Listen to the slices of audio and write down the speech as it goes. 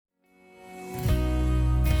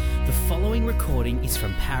following recording is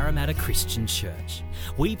from Parramatta Christian Church.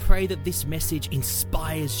 We pray that this message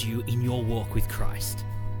inspires you in your walk with Christ.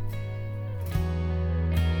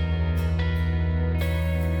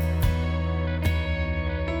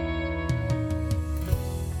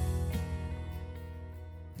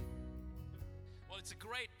 Well, it's a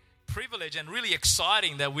great privilege and really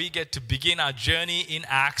exciting that we get to begin our journey in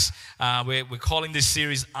Acts. We're calling this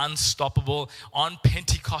series Unstoppable on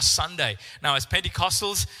Pentecost Sunday. Now, as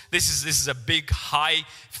Pentecostals, this is a big high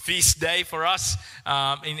feast day for us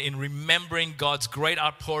in remembering God's great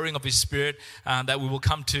outpouring of His Spirit that we will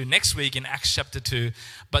come to next week in Acts chapter 2.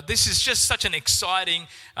 But this is just such an exciting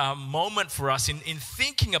moment for us in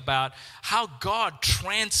thinking about how God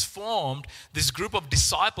transformed this group of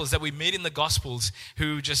disciples that we meet in the Gospels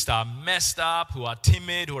who just are messed up, who are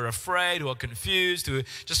timid, who are afraid, who are confused, who are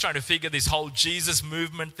just trying to figure this whole Jesus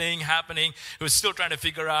movement thing happening, who are still trying to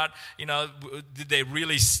figure out, did they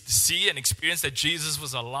really see and experience that Jesus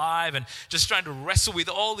was alive, and just trying to wrestle with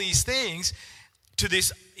all these things, to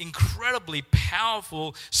this incredibly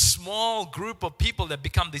powerful small group of people that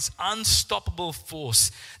become this unstoppable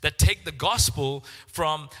force that take the gospel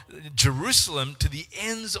from Jerusalem to the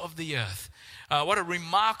ends of the earth. What a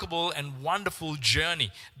remarkable and wonderful journey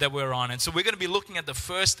that we're on. And so we're going to be looking at the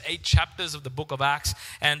first 8 chapters of the book of Acts.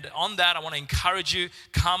 And on that, I want to encourage you,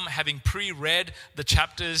 come having pre-read the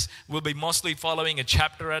chapters. We'll be mostly following a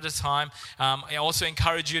chapter at a time. I also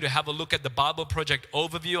encourage you to have a look at the Bible Project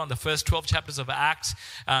overview on the first 12 chapters of Acts.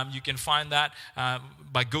 You can find that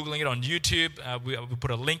by Googling it on YouTube. We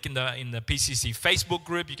put a link in the PCC Facebook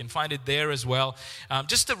group. You can find it there as well.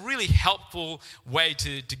 Just a really helpful way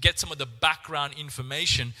to get some of the background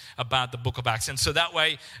information about the book of Acts. And so that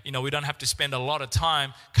way, we don't have to spend a lot of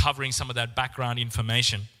time covering some of that background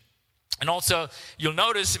information. And also, you'll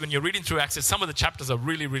notice when you're reading through Acts that some of the chapters are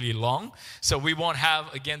really, really long. So we won't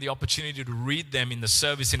have, again, the opportunity to read them in the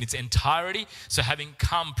service in its entirety. So having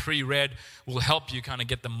come pre-read will help you kind of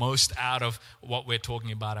get the most out of what we're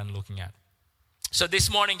talking about and looking at. So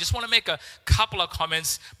this morning, just want to make a couple of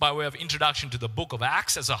comments by way of introduction to the book of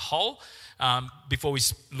Acts as a whole, before we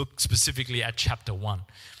look specifically at chapter 1.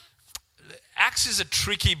 Acts is a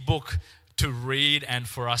tricky book to read and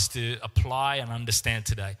for us to apply and understand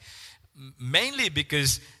today. Mainly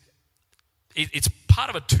because it's part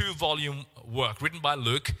of a 2-volume work written by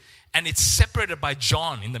Luke, and it's separated by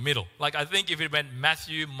John in the middle. Like, I think if it went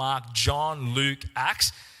Matthew, Mark, John, Luke,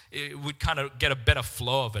 Acts, it would kind of get a better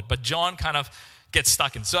flow of it. But John kind of gets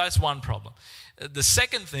stuck in. So that's one problem. The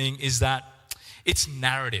second thing is that it's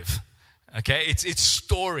narrative. Okay, it's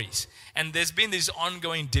stories. And there's been this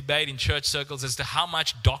ongoing debate in church circles as to how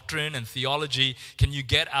much doctrine and theology can you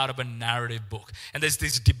get out of a narrative book. And there's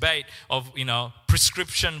this debate of,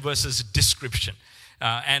 prescription versus description.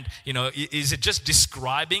 Is it just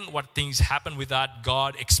describing what things happen without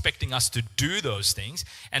God expecting us to do those things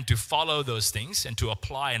and to follow those things and to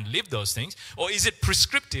apply and live those things? Or is it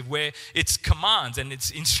prescriptive, where it's commands and it's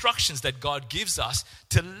instructions that God gives us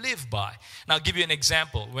to live by? And I'll give you an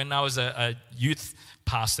example. When I was a youth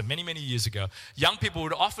pastor many, many years ago, young people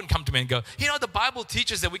would often come to me and go, the Bible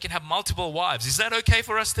teaches that we can have multiple wives. Is that okay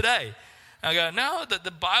for us today? I go, no, the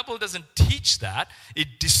Bible doesn't teach that.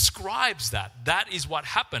 It describes that. That is what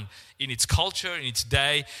happened in its culture, in its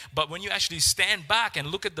day. But when you actually stand back and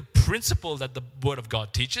look at the principle that the Word of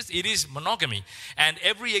God teaches, it is monogamy. And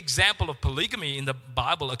every example of polygamy in the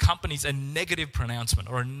Bible accompanies a negative pronouncement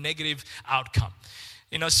or a negative outcome.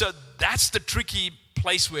 So that's the tricky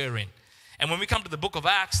place we're in. And when we come to the book of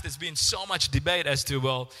Acts, there's been so much debate as to,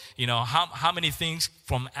 how many things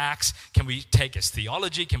from Acts can we take as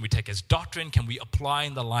theology, can we take as doctrine, can we apply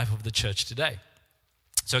in the life of the church today?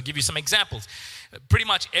 So I'll give you some examples. Pretty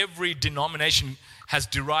much every denomination has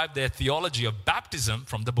derived their theology of baptism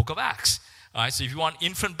from the book of Acts. All right, so if you want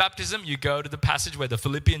infant baptism, you go to the passage where the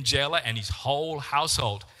Philippian jailer and his whole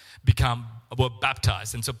household were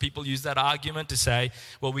baptized. And so people use that argument to say,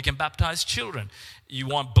 well, we can baptize children. You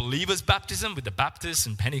want believers' baptism with the Baptists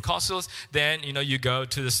and Pentecostals, then, you go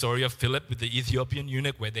to the story of Philip with the Ethiopian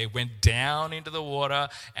eunuch, where they went down into the water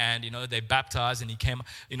and, they baptized, and he came,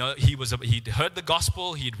 he'd heard the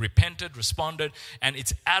gospel, he'd repented, responded, and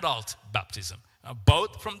it's adult baptism,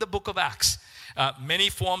 both from the book of Acts. Many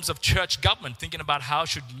forms of church government, thinking about how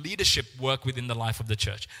should leadership work within the life of the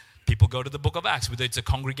church. People go to the book of Acts, whether it's a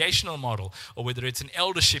congregational model or whether it's an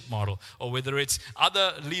eldership model or whether it's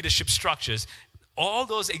other leadership structures. All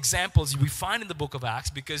those examples we find in the book of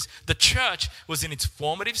Acts because the church was in its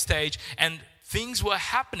formative stage and things were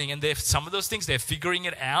happening, and some of those things they're figuring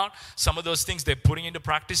it out. Some of those things they're putting into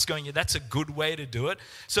practice, going, yeah, that's a good way to do it.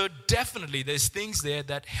 So definitely there's things there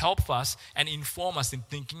that help us and inform us in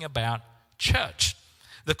thinking about church.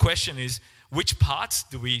 The question is, which parts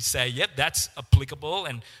do we say, yep, that's applicable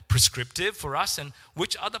and prescriptive for us, and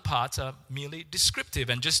which other parts are merely descriptive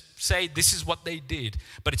and just say this is what they did,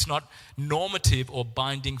 but it's not normative or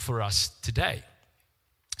binding for us today.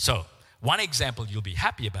 So, one example you'll be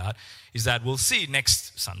happy about is that we'll see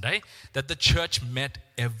next Sunday that the church met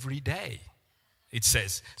every day, it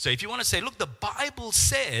says. So if you want to say, look, the Bible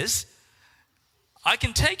says, I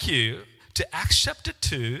can take you to Acts chapter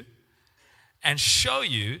 2 and show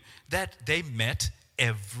you that they met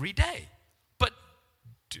every day. But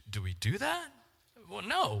do we do that? Well,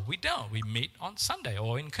 no, we don't. We meet on Sunday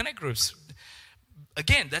or in connect groups.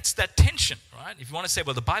 Again, that's that tension, right? If you want to say,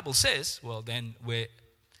 well, the Bible says, well, then we're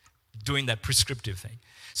doing that prescriptive thing.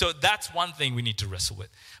 So that's one thing we need to wrestle with.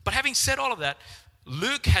 But having said all of that,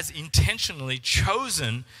 Luke has intentionally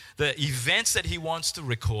chosen the events that he wants to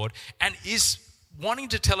record and is wanting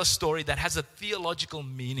to tell a story that has a theological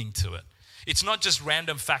meaning to it. It's not just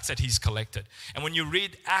random facts that he's collected. And when you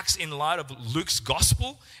read Acts in light of Luke's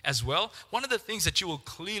gospel as well, one of the things that you will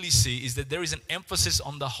clearly see is that there is an emphasis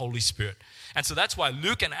on the Holy Spirit. And so that's why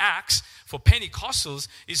Luke and Acts for Pentecostals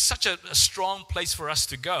is such a strong place for us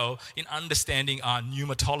to go in understanding our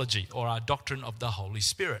pneumatology or our doctrine of the Holy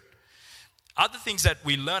Spirit. Other things that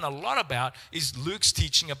we learn a lot about is Luke's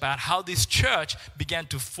teaching about how this church began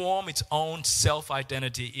to form its own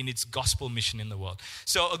self-identity in its gospel mission in the world.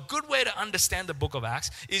 So a good way to understand the book of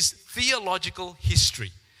Acts is theological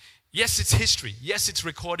history. Yes, it's history. Yes, it's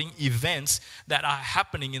recording events that are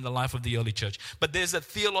happening in the life of the early church. But there's a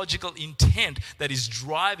theological intent that is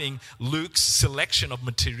driving Luke's selection of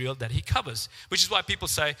material that he covers. Which is why people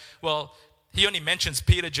say, well, he only mentions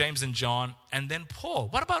Peter, James, and John, and then Paul.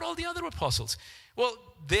 What about all the other apostles? Well,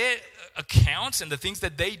 their accounts and the things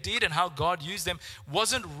that they did and how God used them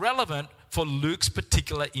wasn't relevant for Luke's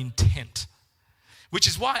particular intent. Which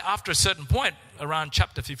is why after a certain point, around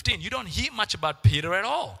chapter 15, you don't hear much about Peter at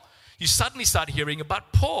all. You suddenly start hearing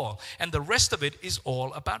about Paul, and the rest of it is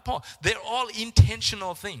all about Paul. They're all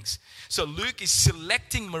intentional things. So Luke is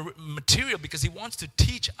selecting material because he wants to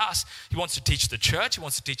teach us, he wants to teach the church, he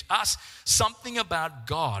wants to teach us something about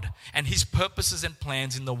God and his purposes and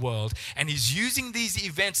plans in the world. And he's using these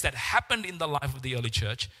events that happened in the life of the early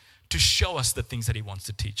church to show us the things that he wants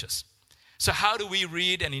to teach us. So how do we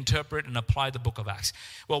read and interpret and apply the book of Acts?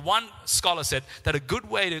 Well, one scholar said that a good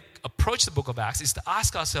way to approach the book of Acts is to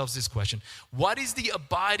ask ourselves this question. What is the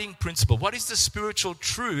abiding principle? What is the spiritual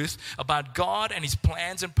truth about God and his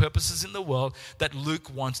plans and purposes in the world that Luke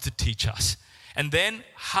wants to teach us? And then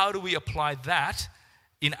how do we apply that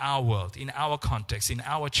in our world, in our context, in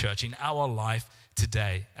our church, in our life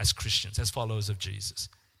today as Christians, as followers of Jesus?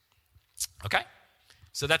 Okay?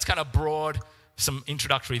 So that's kind of broad, some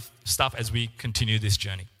introductory stuff as we continue this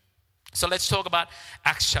journey. So let's talk about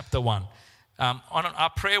Acts chapter 1. On our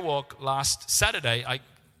prayer walk last Saturday, I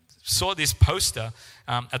saw this poster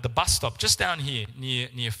at the bus stop just down here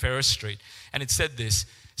near Ferris Street. And it said this: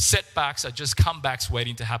 setbacks are just comebacks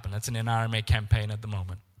waiting to happen. That's an NRMA campaign at the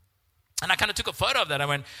moment. And I kind of took a photo of that. I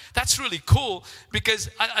went, that's really cool, because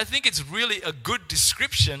I think it's really a good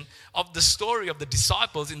description of the story of the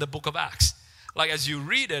disciples in the book of Acts. Like as you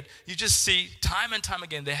read it, you just see time and time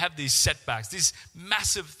again, they have these setbacks, these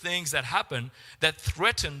massive things that happen that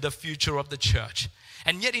threaten the future of the church.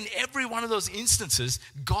 And yet in every one of those instances,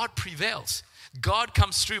 God prevails. God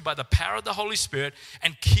comes through by the power of the Holy Spirit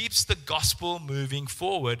and keeps the gospel moving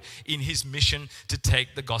forward in his mission to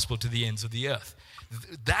take the gospel to the ends of the earth.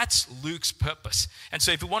 That's Luke's purpose. And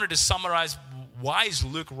so if we wanted to summarize, why is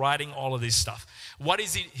Luke writing all of this stuff? What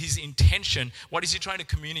is his intention? What is he trying to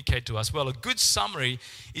communicate to us? Well, a good summary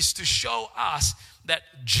is to show us that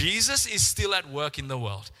Jesus is still at work in the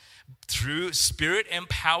world. Through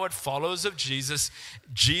Spirit-empowered followers of Jesus,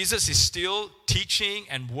 Jesus is still teaching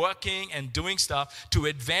and working and doing stuff to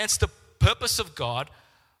advance the purpose of God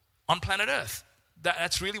on planet Earth.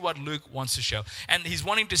 That's really what Luke wants to show. And he's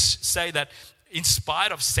wanting to say that in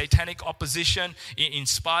spite of satanic opposition, in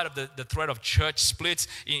spite of the threat of church splits,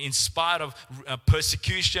 in spite of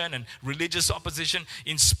persecution and religious opposition,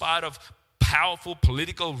 in spite of powerful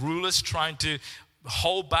political rulers trying to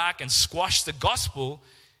hold back and squash the gospel,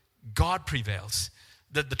 God prevails.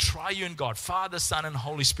 That the triune God, Father, Son, and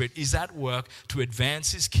Holy Spirit is at work to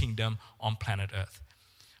advance his kingdom on planet Earth.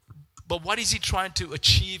 But what is he trying to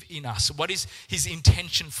achieve in us? What is his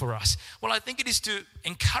intention for us? Well, I think it is to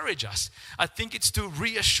encourage us. I think it's to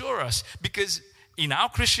reassure us, because in our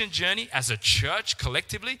Christian journey as a church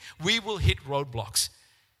collectively, we will hit roadblocks.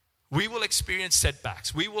 We will experience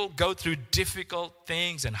setbacks. We will go through difficult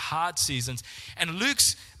things and hard seasons. And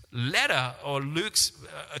Luke's letter or Luke's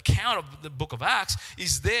account of the book of Acts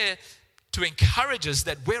is there to encourage us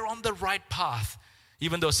that we're on the right path.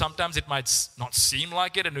 Even though sometimes it might not seem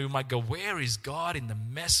like it, and we might go, where is God in the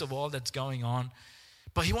mess of all that's going on?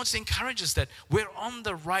 But he wants to encourage us that we're on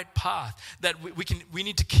the right path, that we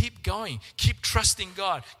need to keep going, keep trusting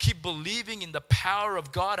God, keep believing in the power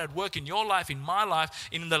of God at work in your life, in my life,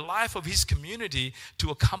 in the life of his community, to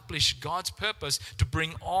accomplish God's purpose, to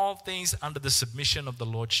bring all things under the submission of the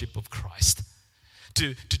Lordship of Christ.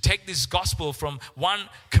 To take this gospel from one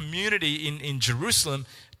community in Jerusalem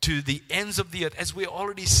to the ends of the earth, as we're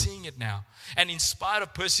already seeing it now. And in spite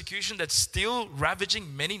of persecution that's still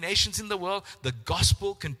ravaging many nations in the world, the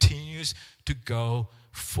gospel continues to go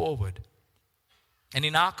forward. And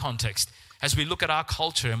in our context, as we look at our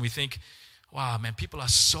culture and we think, wow, man, people are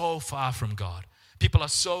so far from God. People are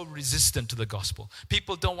so resistant to the gospel.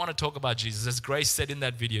 People don't want to talk about Jesus. As Grace said in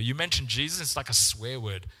that video, you mentioned Jesus, it's like a swear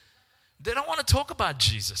word. They don't want to talk about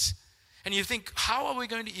Jesus. And you think, how are we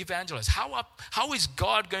going to evangelize? How is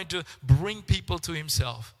God going to bring people to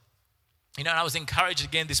himself? You know, and I was encouraged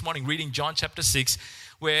again this morning reading John chapter 6,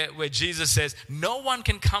 where Jesus says, no one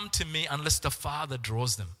can come to me unless the Father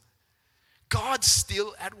draws them. God's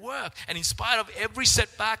still at work. And in spite of every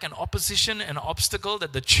setback and opposition and obstacle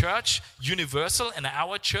that the church, universal, and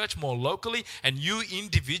our church more locally, and you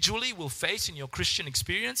individually will face in your Christian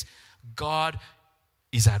experience, God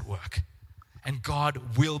is at work. And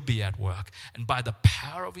God will be at work. And by the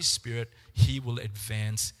power of his Spirit, he will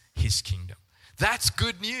advance his kingdom. That's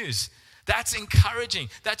good news. That's encouraging.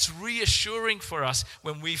 That's reassuring for us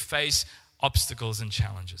when we face obstacles and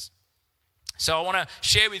challenges. So I want to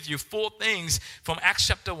share with you 4 things from Acts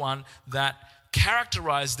chapter 1 that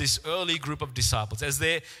characterize this early group of disciples as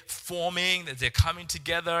they're forming, as they're coming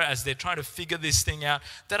together, as they're trying to figure this thing out,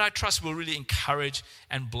 that I trust will really encourage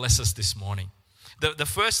and bless us this morning. The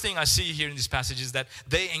first thing I see here in this passage is that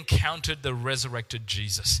they encountered the resurrected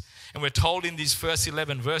Jesus. And we're told in these first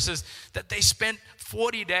 11 verses that they spent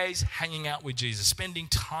 40 days hanging out with Jesus, spending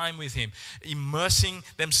time with him, immersing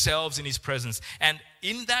themselves in his presence. And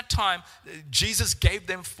in that time, Jesus gave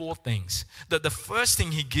them 4 things. The first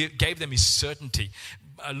thing he gave them is certainty.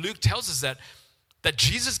 Luke tells us that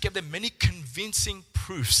Jesus gave them many convincing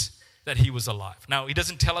proofs that he was alive. Now, he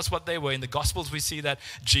doesn't tell us what they were. In the Gospels, we see that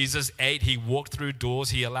Jesus ate, he walked through doors,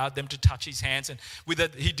 he allowed them to touch his hands, and whether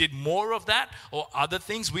he did more of that or other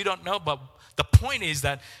things, we don't know. But the point is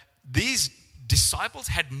that these disciples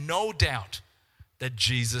had no doubt that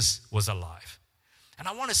Jesus was alive. And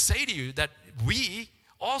I want to say to you that we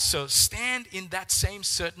also stand in that same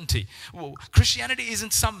certainty. Well, Christianity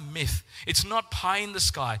isn't some myth. It's not pie in the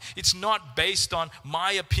sky. It's not based on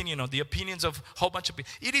my opinion or the opinions of a whole bunch of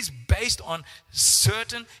people. It is based on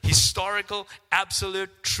certain historical,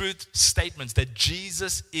 absolute truth statements that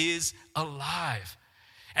Jesus is alive.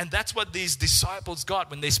 And that's what these disciples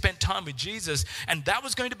got when they spent time with Jesus. And that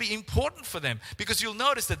was going to be important for them, because you'll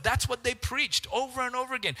notice that that's what they preached over and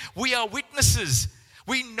over again. We are witnesses.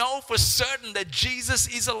 We know for certain that Jesus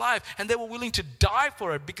is alive, and they were willing to die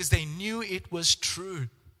for it because they knew it was true.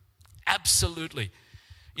 Absolutely.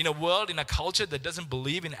 In a world, in a culture that doesn't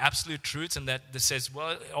believe in absolute truths and that says,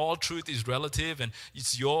 well, all truth is relative and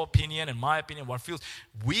it's your opinion and my opinion, what feels,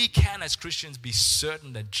 we can as Christians be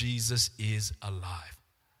certain that Jesus is alive.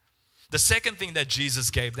 The second thing that Jesus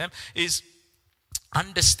gave them is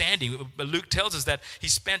understanding. Luke tells us that he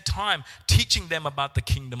spent time teaching them about the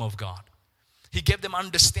kingdom of God. He gave them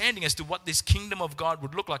understanding as to what this kingdom of God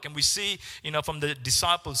would look like. And we see, from the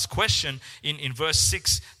disciples' question in verse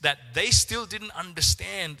 6 that they still didn't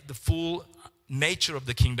understand the full nature of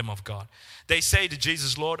the kingdom of God. They say to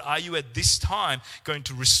Jesus, Lord, are you at this time going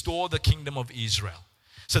to restore the kingdom of Israel?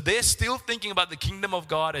 So they're still thinking about the kingdom of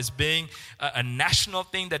God as being a national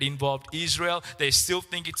thing that involved Israel. They still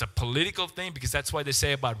think it's a political thing, because that's why they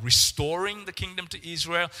say about restoring the kingdom to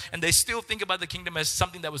Israel. And they still think about the kingdom as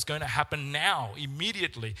something that was going to happen now,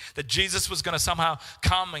 immediately. That Jesus was going to somehow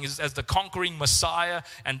come as the conquering Messiah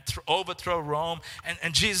and overthrow Rome.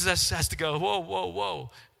 And Jesus has to go, whoa.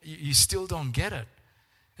 You still don't get it.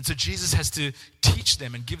 And so Jesus has to teach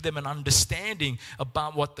them and give them an understanding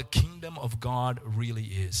about what the kingdom of God really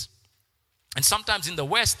is. And sometimes in the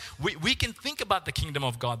West, we can think about the kingdom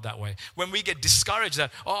of God that way. When we get discouraged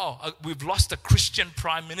that, we've lost a Christian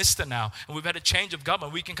prime minister now, and we've had a change of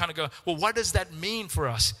government, we can kind of go, well, what does that mean for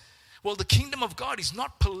us? Well, the kingdom of God is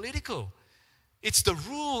not political. It's the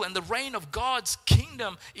rule and the reign of God's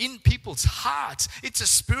kingdom in people's hearts. It's a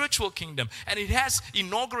spiritual kingdom, and it has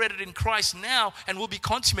inaugurated in Christ now and will be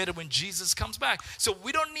consummated when Jesus comes back. So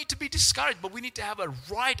we don't need to be discouraged, but we need to have a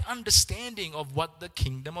right understanding of what the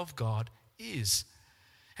kingdom of God is.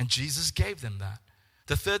 And Jesus gave them that.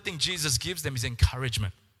 The third thing Jesus gives them is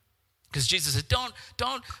encouragement. Because Jesus said,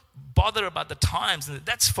 don't bother about the times.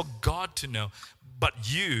 That's for God to know. But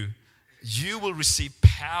you will receive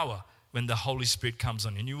power when the Holy Spirit comes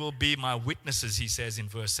on you. And you will be my witnesses, he says in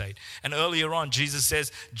verse 8. And earlier on, Jesus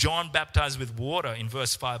says, John baptized with water in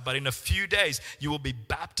verse 5. But in a few days, you will be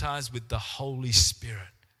baptized with the Holy Spirit.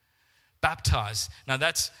 Baptized. Now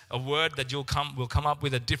that's a word that will come up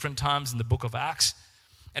with at different times in the book of Acts.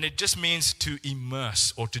 And it just means to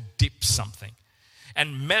immerse or to dip something.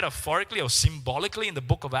 And metaphorically or symbolically in the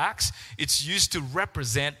book of Acts, it's used to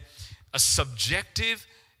represent a subjective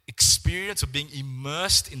experience of being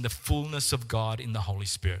immersed in the fullness of God in the Holy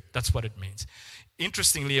Spirit. That's what it means.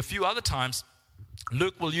 Interestingly, a few other times,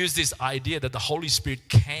 Luke will use this idea that the Holy Spirit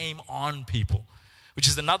came on people, which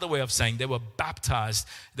is another way of saying they were baptized,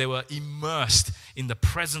 they were immersed in the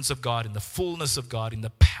presence of God, in the fullness of God, in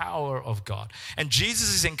the power of God. And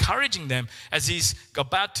Jesus is encouraging them as he's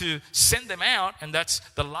about to send them out, and that's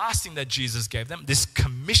the last thing that Jesus gave them, this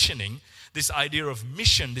commissioning, this idea of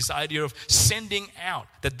mission, this idea of sending out,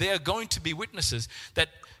 that they are going to be witnesses, that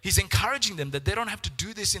he's encouraging them that they don't have to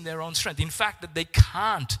do this in their own strength. In fact, that they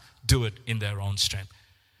can't do it in their own strength.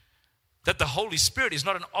 That the Holy Spirit is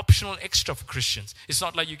not an optional extra for Christians. It's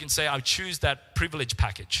not like you can say, I choose that privilege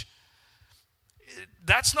package.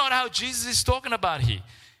 That's not how Jesus is talking about here.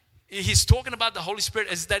 He's talking about the Holy Spirit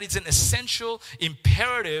as that it's an essential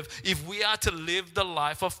imperative if we are to live the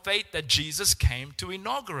life of faith that Jesus came to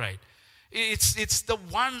inaugurate. It's the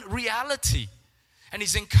one reality. And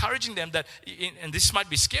he's encouraging them that, and this might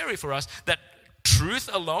be scary for us, that truth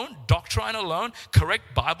alone, doctrine alone,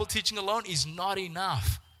 correct Bible teaching alone is not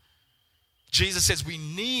enough. Jesus says we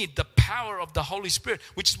need the power of the Holy Spirit,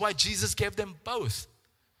 which is why Jesus gave them both.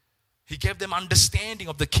 He gave them understanding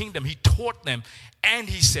of the kingdom. He taught them, and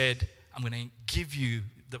he said, I'm going to give you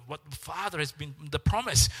what the Father has been, the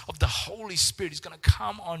promise of the Holy Spirit is going to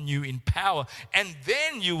come on you in power, and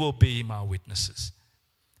then you will be my witnesses.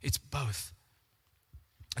 It's both.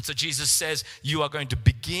 And so Jesus says you are going to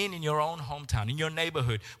begin in your own hometown, in your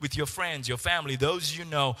neighborhood, with your friends, your family, those you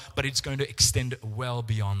know, but it's going to extend well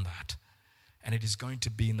beyond that. And it is going to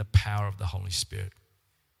be in the power of the Holy Spirit.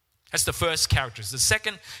 That's the first characteristic. The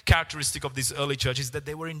second characteristic of this early church is that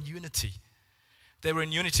they were in unity. They were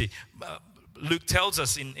in unity. Luke tells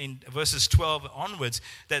us in verses 12 onwards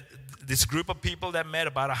that this group of people that met,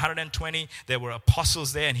 about 120, there were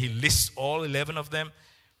apostles there, and he lists all 11 of them.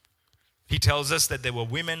 He tells us that there were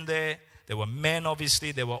women there. There were men,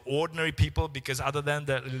 obviously. There were ordinary people, because other than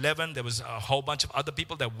the 11, there was a whole bunch of other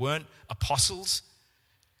people that weren't apostles.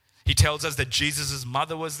 He tells us that Jesus'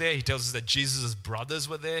 mother was there. He tells us that Jesus' brothers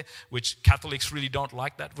were there, which Catholics really don't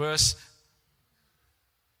like that verse.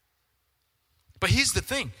 But here's the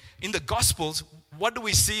thing. In the Gospels, what do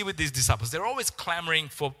we see with these disciples? They're always clamoring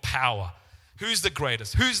for power. Who's the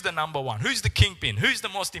greatest? Who's the number one? Who's the kingpin? Who's the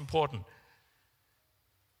most important?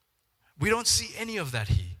 We don't see any of that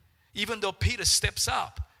here. Even though Peter steps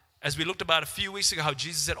up. As we looked about a few weeks ago, how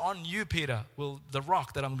Jesus said, on you, Peter, will the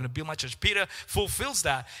rock that I'm going to build my church. Peter fulfills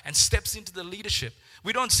that and steps into the leadership.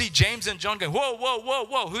 We don't see James and John going, whoa, whoa, whoa,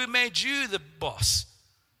 whoa, who made you the boss?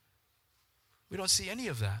 We don't see any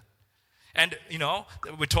of that. And,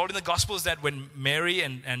 we're told in the Gospels that when Mary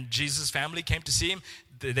and Jesus' family came to see him,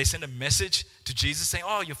 they sent a message to Jesus saying,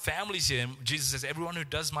 oh, your family's here. And Jesus says, everyone who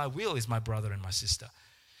does my will is my brother and my sister.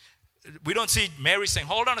 We don't see Mary saying,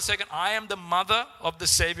 hold on a second, I am the mother of the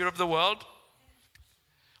Savior of the world.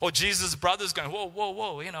 Or Jesus' brothers going, whoa, whoa,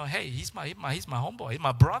 whoa, hey, he's my homeboy, he's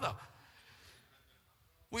my brother.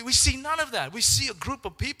 We see none of that. We see a group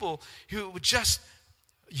of people who were just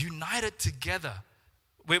united together.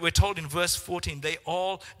 We're told in verse 14, they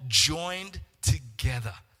all joined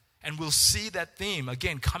together. And we'll see that theme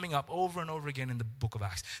again coming up over and over again in the book of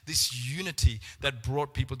Acts. This unity that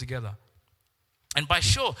brought people together. And by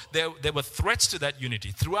sure, there were threats to that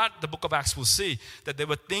unity. Throughout the book of Acts, we'll see that there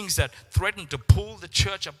were things that threatened to pull the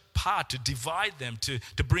church apart, to divide them,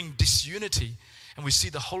 to bring disunity. And we see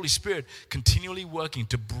the Holy Spirit continually working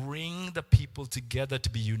to bring the people together to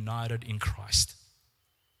be united in Christ.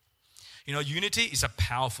 Unity is a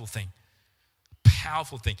powerful thing.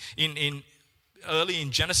 Powerful thing. Early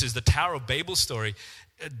in Genesis, the Tower of Babel story,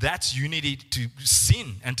 that's unity to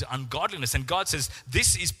sin and to ungodliness. And God says,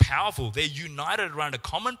 this is powerful. They're united around a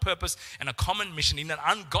common purpose and a common mission in an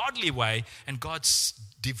ungodly way. And God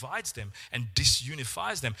divides them and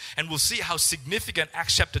disunifies them. And we'll see how significant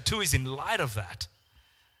Acts chapter 2 is in light of that.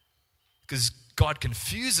 Because God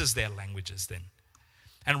confuses their languages then.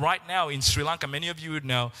 And right now in Sri Lanka, many of you would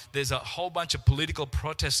know, there's a whole bunch of political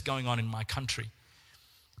protests going on in my country.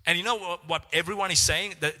 And you know what everyone is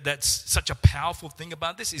saying that's such a powerful thing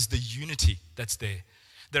about this is the unity that's there.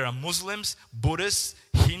 There are Muslims, Buddhists,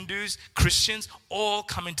 Hindus, Christians, all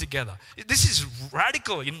coming together. This is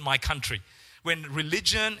radical in my country. When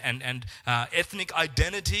religion and ethnic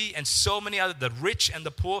identity and so many other, the rich and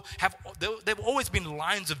the poor, they've always been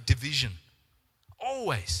lines of division.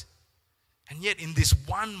 Always. And yet in this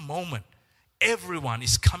one moment, everyone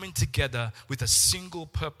is coming together with a single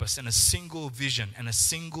purpose and a single vision and a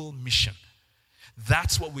single mission.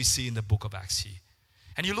 That's what we see in the book of Acts here.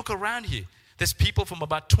 And you look around here, there's people from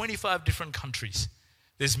about 25 different countries.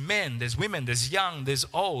 There's men, there's women, there's young, there's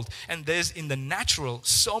old, and there's in the natural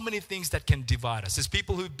so many things that can divide us. There's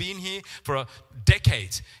people who've been here for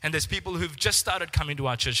decades, and there's people who've just started coming to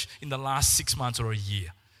our church in the last 6 months or a year.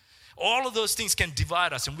 All of those things can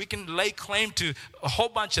divide us, and we can lay claim to a whole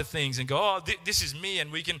bunch of things and go, oh, this is me,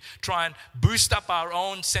 and we can try and boost up our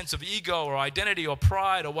own sense of ego or identity or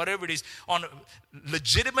pride or whatever it is on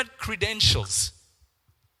legitimate credentials.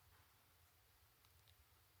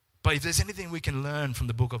 But if there's anything we can learn from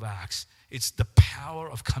the book of Acts, it's the power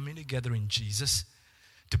of coming together in Jesus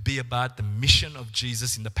to be about the mission of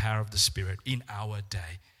Jesus in the power of the Spirit in our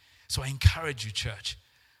day. So I encourage you, church,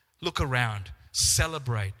 look around,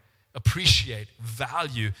 celebrate, appreciate,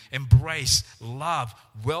 value, embrace, love,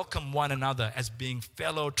 welcome one another as being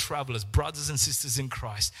fellow travelers, brothers and sisters in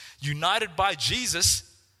Christ, united by Jesus,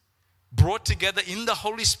 brought together in the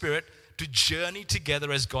Holy Spirit to journey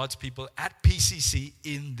together as God's people at PCC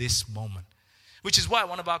in this moment. Which is why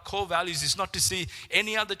one of our core values is not to see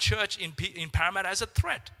any other church in Parramatta as a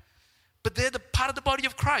threat. But they're the part of the body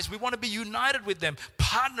of Christ. We want to be united with them,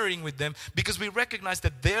 partnering with them, because we recognize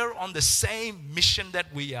that they're on the same mission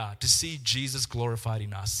that we are, to see Jesus glorified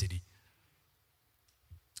in our city.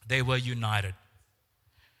 They were united.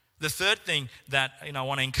 The third thing that I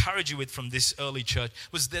want to encourage you with from this early church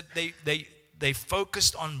was that they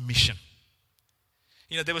focused on mission.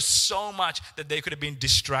 There was so much that they could have been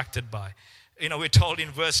distracted by. We're told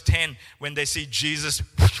in verse 10, when they see Jesus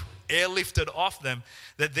airlifted off them,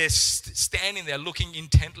 that they're standing there looking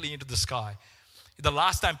intently into the sky. The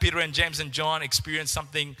last time Peter and James and John experienced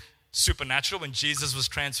something supernatural when Jesus was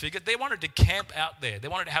transfigured, they wanted to camp out there. They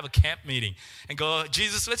wanted to have a camp meeting and go,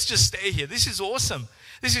 Jesus, let's just stay here. This is awesome.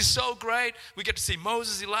 This is so great. We get to see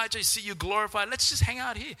Moses, Elijah, see you glorified. Let's just hang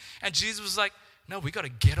out here. And Jesus was like, no, we got to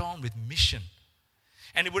get on with mission.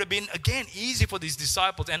 And it would have been, again, easy for these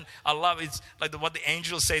disciples. And I love it. It's like what the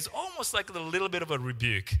angel says, almost like a little bit of a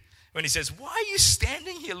rebuke. When he says, why are you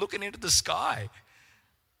standing here looking into the sky?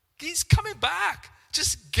 He's coming back.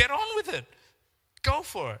 Just get on with it. Go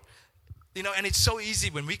for it. And it's so easy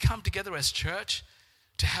when we come together as church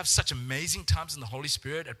to have such amazing times in the Holy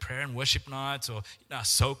Spirit at prayer and worship nights or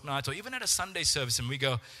soak nights or even at a Sunday service, and we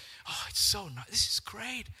go, oh, it's so nice. This is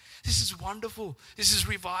great. This is wonderful. This is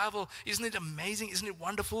revival. Isn't it amazing? Isn't it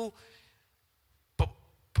wonderful? But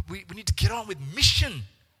we need to get on with mission.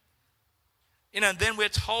 And then we're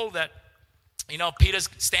told that, Peter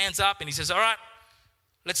stands up and he says, all right,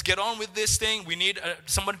 let's get on with this thing. We need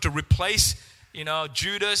someone to replace,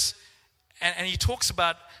 Judas. And he talks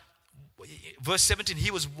about, verse 17,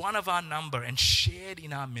 he was one of our number and shared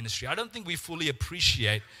in our ministry. I don't think we fully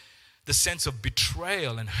appreciate the sense of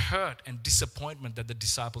betrayal and hurt and disappointment that the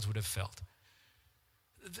disciples would have felt.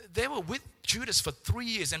 They were with Judas for 3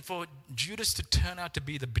 years, and for Judas to turn out to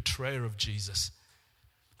be the betrayer of Jesus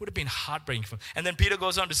would have been heartbreaking for him. And then Peter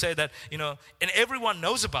goes on to say that, and everyone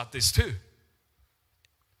knows about this too.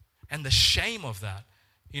 And the shame of that,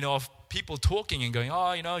 of people talking and going,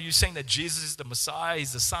 oh, you're saying that Jesus is the Messiah,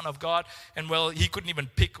 he's the Son of God, and well, he couldn't even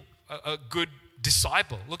pick a good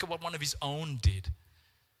disciple. Look at what one of his own did.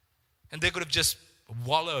 And they could have just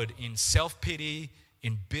wallowed in self-pity,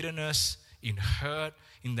 in bitterness, in hurt,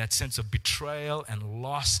 in that sense of betrayal and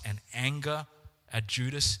loss and anger at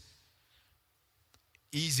Judas.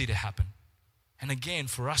 Easy to happen. And again,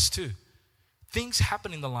 for us too, things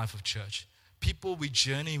happen in the life of church. People we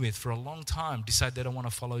journey with for a long time decide they don't want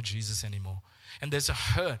to follow Jesus anymore. And there's a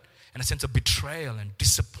hurt and a sense of betrayal and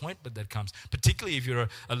disappointment that comes, particularly if you're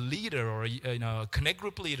a leader or a connect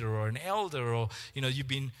group leader or an elder, or you've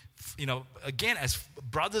been, again, as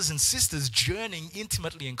brothers and sisters journeying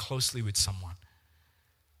intimately and closely with someone.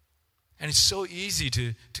 And it's so easy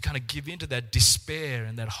to kind of give into that despair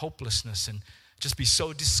and that hopelessness and just be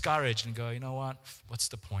so discouraged and go, you know what, what's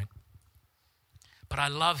the point? But I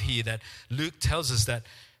love here that Luke tells us that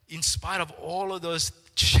in spite of all of those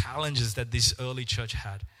challenges that this early church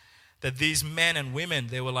had, that these men and women,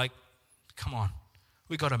 they were like, come on,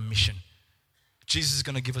 we got a mission. Jesus is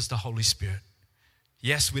going to give us the Holy Spirit.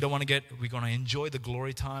 Yes, we're going to enjoy the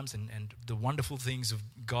glory times and the wonderful things of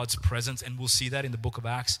God's presence, and we'll see that in the book of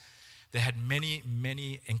Acts. They had many,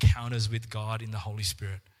 many encounters with God in the Holy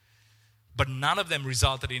Spirit. But none of them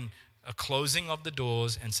resulted in a closing of the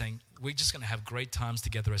doors and saying, we're just going to have great times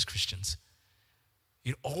together as Christians.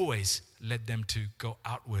 It always led them to go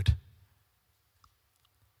outward.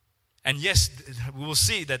 And yes, we will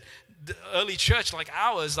see that the early church, like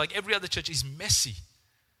ours, like every other church, is messy.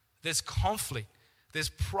 There's conflict, there's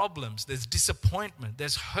problems, there's disappointment,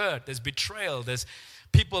 there's hurt, there's betrayal, there's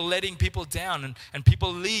people letting people down, and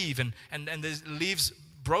people leave, and there leaves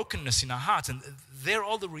brokenness in our hearts. And they're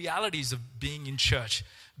all the realities of being in church.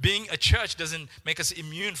 Being a church doesn't make us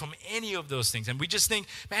immune from any of those things. And we just think,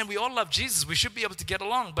 man, we all love Jesus. We should be able to get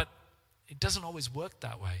along. But it doesn't always work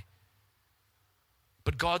that way.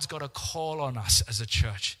 But God's got a call on us as a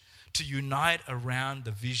church to unite around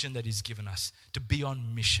the vision that He's given us, to be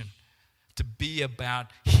on mission, to be about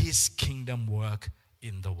His kingdom work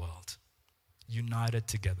in the world. United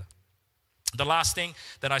together. The last thing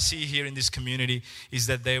that I see here in this community is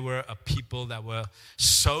that they were a people that were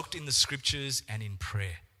soaked in the scriptures and in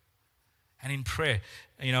prayer. And in prayer,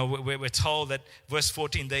 you know, we're told that verse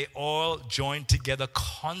 14, they all joined together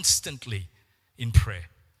constantly in prayer.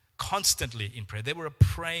 Constantly in prayer. They were a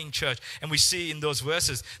praying church. And we see in those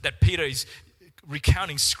verses that Peter is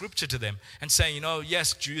recounting scripture to them and saying, you know,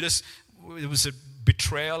 yes, Judas, it was a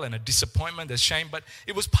betrayal and a disappointment, there's shame, but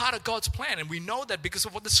it was part of God's plan. And we know that because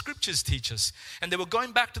of what the scriptures teach us. And they were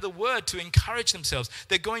going back to the word to encourage themselves.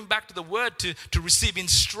 They're going back to the word to receive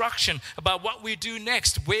instruction about what we do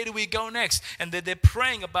next. Where do we go next? And they're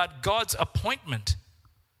praying about God's appointment.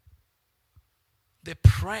 They're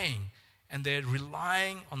praying and they're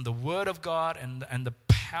relying on the word of God and the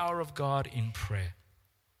power of God in prayer.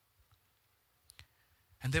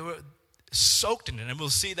 And they were soaked in it. And we'll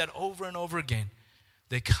see that over and over again.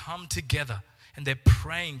 They come together and they're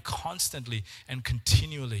praying constantly and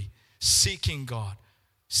continually, seeking God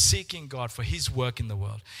for His work in the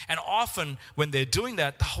world. And often when they're doing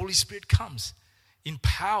that, the Holy Spirit comes in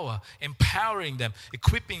power, empowering them,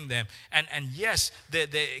 equipping them. And yes, they're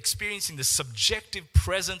experiencing the subjective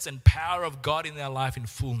presence and power of God in their life in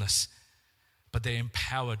fullness. But they're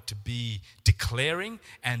empowered to be declaring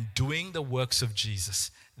and doing the works of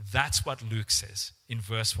Jesus. That's what Luke says in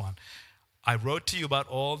verse 1. I wrote to you about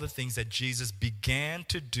all the things that Jesus began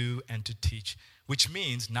to do and to teach, which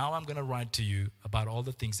means now I'm going to write to you about all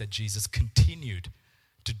the things that Jesus continued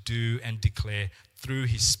to do and declare through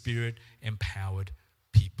His Spirit-empowered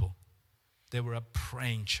people. They were a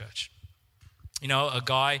praying church. You know, a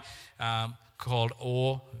guy called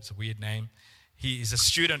Orr, it's a weird name, he is a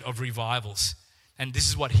student of revivals. And this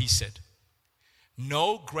is what he said.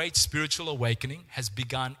 No great spiritual awakening has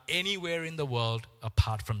begun anywhere in the world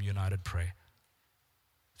apart from united prayer.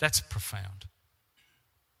 That's profound.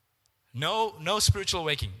 No spiritual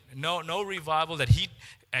awakening, no revival that he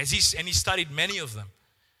studied many of them.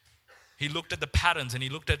 He looked at the patterns and he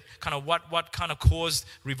looked at kind of what kind of caused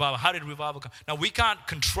revival. How did revival come? Now, we can't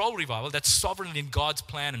control revival. That's sovereign in God's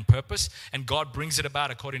plan and purpose. And God brings it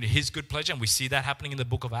about according to His good pleasure. And we see that happening in the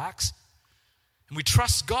book of Acts. And we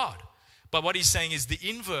trust God. But what he's saying is the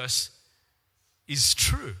inverse is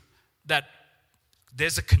true. That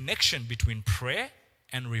there's a connection between prayer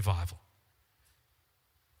and revival.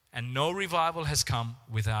 And no revival has come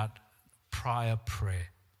without prior prayer.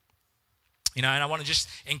 You know, and I want to just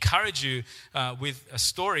encourage you with a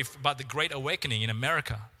story about the Great Awakening in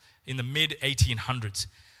America in the mid-1800s.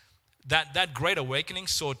 That Great Awakening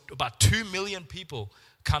saw about 2 million people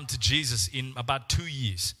come to Jesus in about 2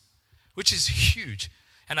 years, which is huge.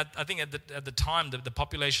 And I think at the time, the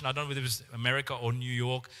population, I don't know whether it was America or New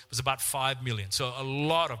York, was about 5 million. So a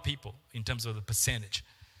lot of people in terms of the percentage.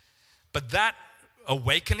 But that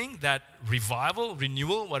awakening, that revival,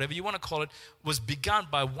 renewal, whatever you want to call it, was begun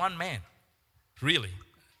by one man. Really.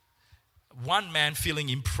 One man feeling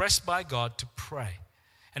impressed by God to pray.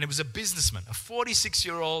 And it was a businessman, a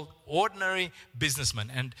 46-year-old ordinary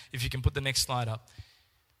businessman. And if you can put the next slide up,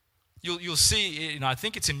 you'll see, you know, I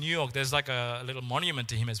think it's in New York, there's like a little monument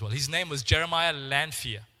to him as well. His name was Jeremiah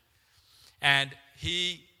Lanphier. And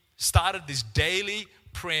he started this daily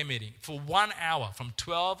prayer meeting for 1 hour from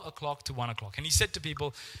 12 o'clock to 1 o'clock. And he said to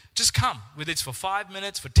people, just come, whether it's for 5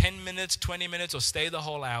 minutes, for 10 minutes, 20 minutes, or stay the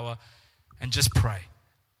whole hour. And just pray.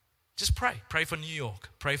 Just pray. Pray for New York.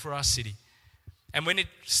 Pray for our city. And when it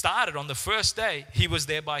started on the first day, he was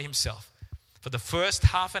there by himself. For the first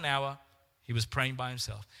half an hour, he was praying by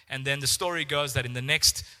himself. And then the story goes that in the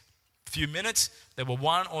next few minutes, there were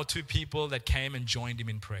 1 or 2 people that came and joined him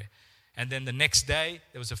in prayer. And then the next day,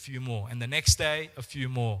 there was a few more. And the next day, a few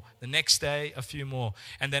more. The next day, a few more.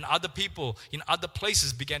 And then other people in other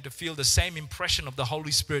places began to feel the same impression of the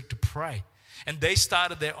Holy Spirit to pray. And they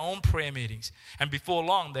started their own prayer meetings. And before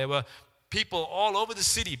long, there were people all over the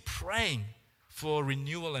city praying for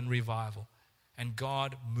renewal and revival. And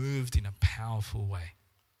God moved in a powerful way.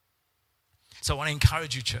 So I want to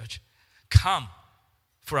encourage you, church, come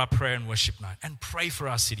for our prayer and worship night and pray for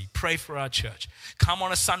our city, pray for our church. Come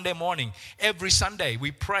on a Sunday morning. Every Sunday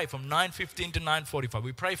we pray from 9:15 to 9:45.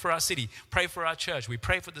 We pray for our city, pray for our church, we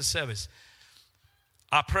pray for the service.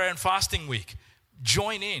 Our prayer and fasting week,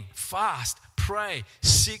 join in, fast, pray,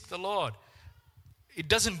 seek the Lord. It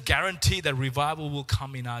doesn't guarantee that revival will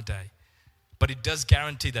come in our day, but it does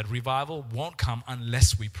guarantee that revival won't come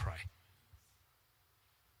unless we pray.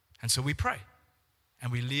 And so we pray.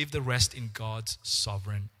 And we leave the rest in God's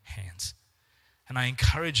sovereign hands. And I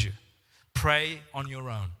encourage you, pray on your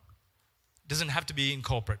own. It doesn't have to be in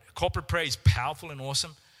corporate. Corporate prayer is powerful and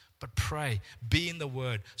awesome, but pray. Be in the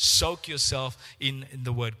Word. Soak yourself in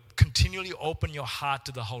the Word. Continually open your heart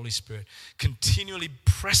to the Holy Spirit. Continually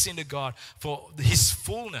press into God for His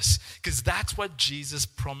fullness, because that's what Jesus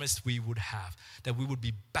promised we would have, that we would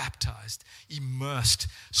be baptized, immersed,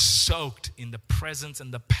 soaked in the presence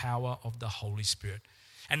and the power of the Holy Spirit.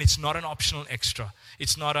 And it's not an optional extra.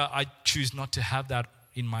 It's not I choose not to have that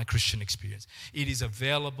in my Christian experience. It is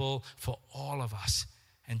available for all of us.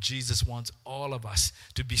 And Jesus wants all of us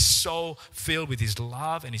to be so filled with His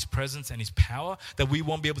love and His presence and His power that we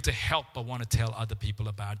won't be able to help but want to tell other people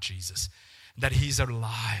about Jesus. That He's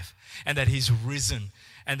alive and that He's risen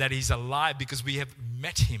and that He's alive because we have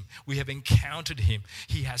met Him. We have encountered Him.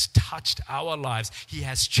 He has touched our lives. He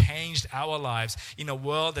has changed our lives. In a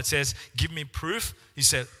world that says, give me proof, He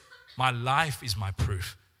said, my life is my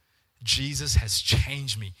proof. Jesus has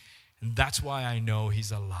changed me. And that's why I know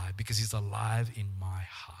He's alive, because He's alive in my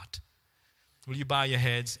heart. Will you bow your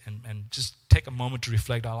heads and just take a moment to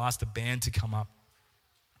reflect? I'll ask the band to come up.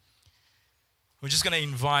 We're just going to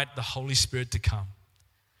invite the Holy Spirit to come.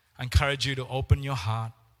 I encourage you to open your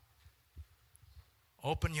heart.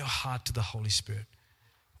 Open your heart to the Holy Spirit.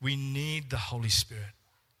 We need the Holy Spirit.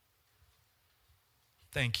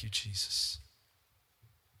 Thank you, Jesus.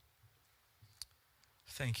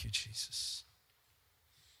 Thank you, Jesus.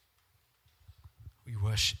 We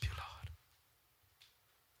worship you, Lord.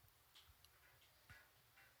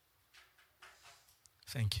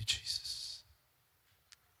 Thank you, Jesus.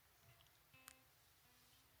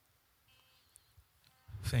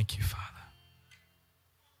 Thank you, Father.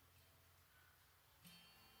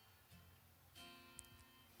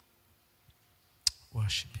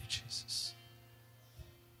 Worship you, Jesus.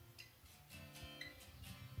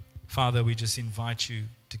 Father, we just invite you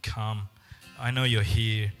to come. I know you're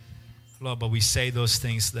here, Lord, but we say those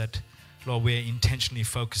things that, Lord, we're intentionally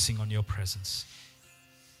focusing on your presence.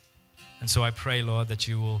 And so I pray, Lord, that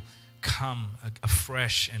you will come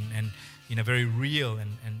afresh and in a very real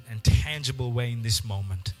and tangible way in this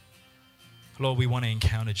moment. Lord, we want to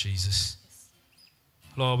encounter Jesus.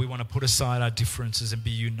 Lord, we want to put aside our differences and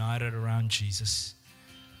be united around Jesus.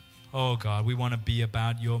 Oh God, we want to be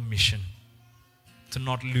about your mission, to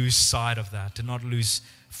not lose sight of that, to not lose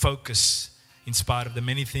focus in spite of the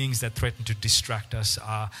many things that threaten to distract us.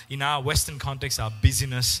 In our Western context, our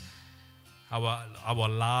busyness, our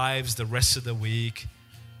lives, the rest of the week,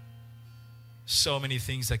 so many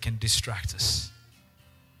things that can distract us.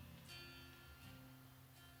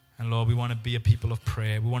 And Lord, we want to be a people of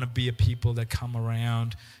prayer. We want to be a people that come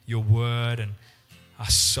around your word and are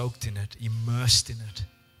soaked in it, immersed in it.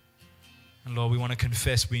 And Lord, we want to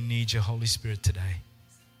confess we need your Holy Spirit today.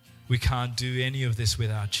 We can't do any of this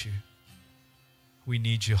without you. We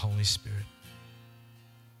need your Holy Spirit.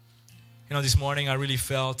 You know, this morning I really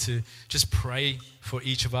felt to just pray for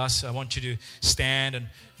each of us. I want you to stand and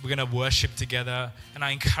we're going to worship together. And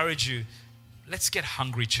I encourage you, let's get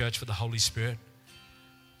hungry, church, for the Holy Spirit.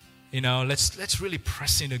 You know, let's really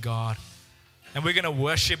press into God. And we're going to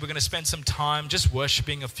worship. We're going to spend some time just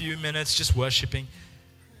worshiping, a few minutes just worshiping.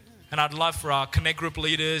 And I'd love for our Connect group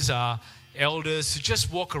leaders, our elders, to just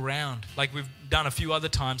walk around like we've done a few other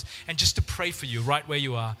times and just to pray for you right where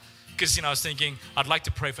you are. Because, you know, I was thinking I'd like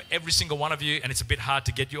to pray for every single one of you, and it's a bit hard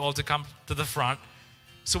to get you all to come to the front.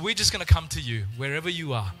 So we're just going to come to you wherever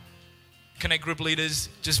you are. Connect group leaders,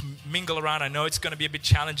 just mingle around. I know it's going to be a bit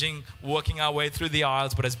challenging working our way through the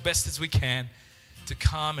aisles, but as best as we can, to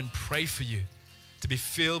come and pray for you, to be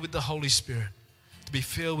filled with the Holy Spirit, to be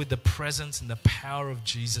filled with the presence and the power of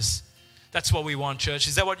Jesus. That's what we want, church.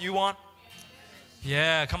 Is that what you want?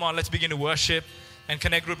 Yeah, come on, let's begin to worship. And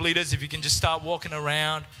Connect group leaders, if you can just start walking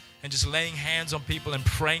around and just laying hands on people and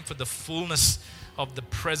praying for the fullness of the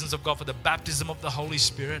presence of God, for the baptism of the Holy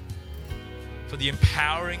Spirit, for the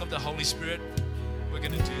empowering of the Holy Spirit, we're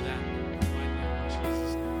going to do that right now in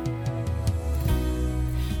Jesus' name.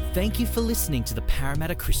 Thank you for listening to the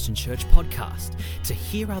Parramatta Christian Church podcast. To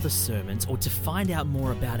hear other sermons or to find out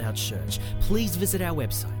more about our church, please visit our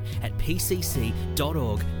website at pcc.org.au.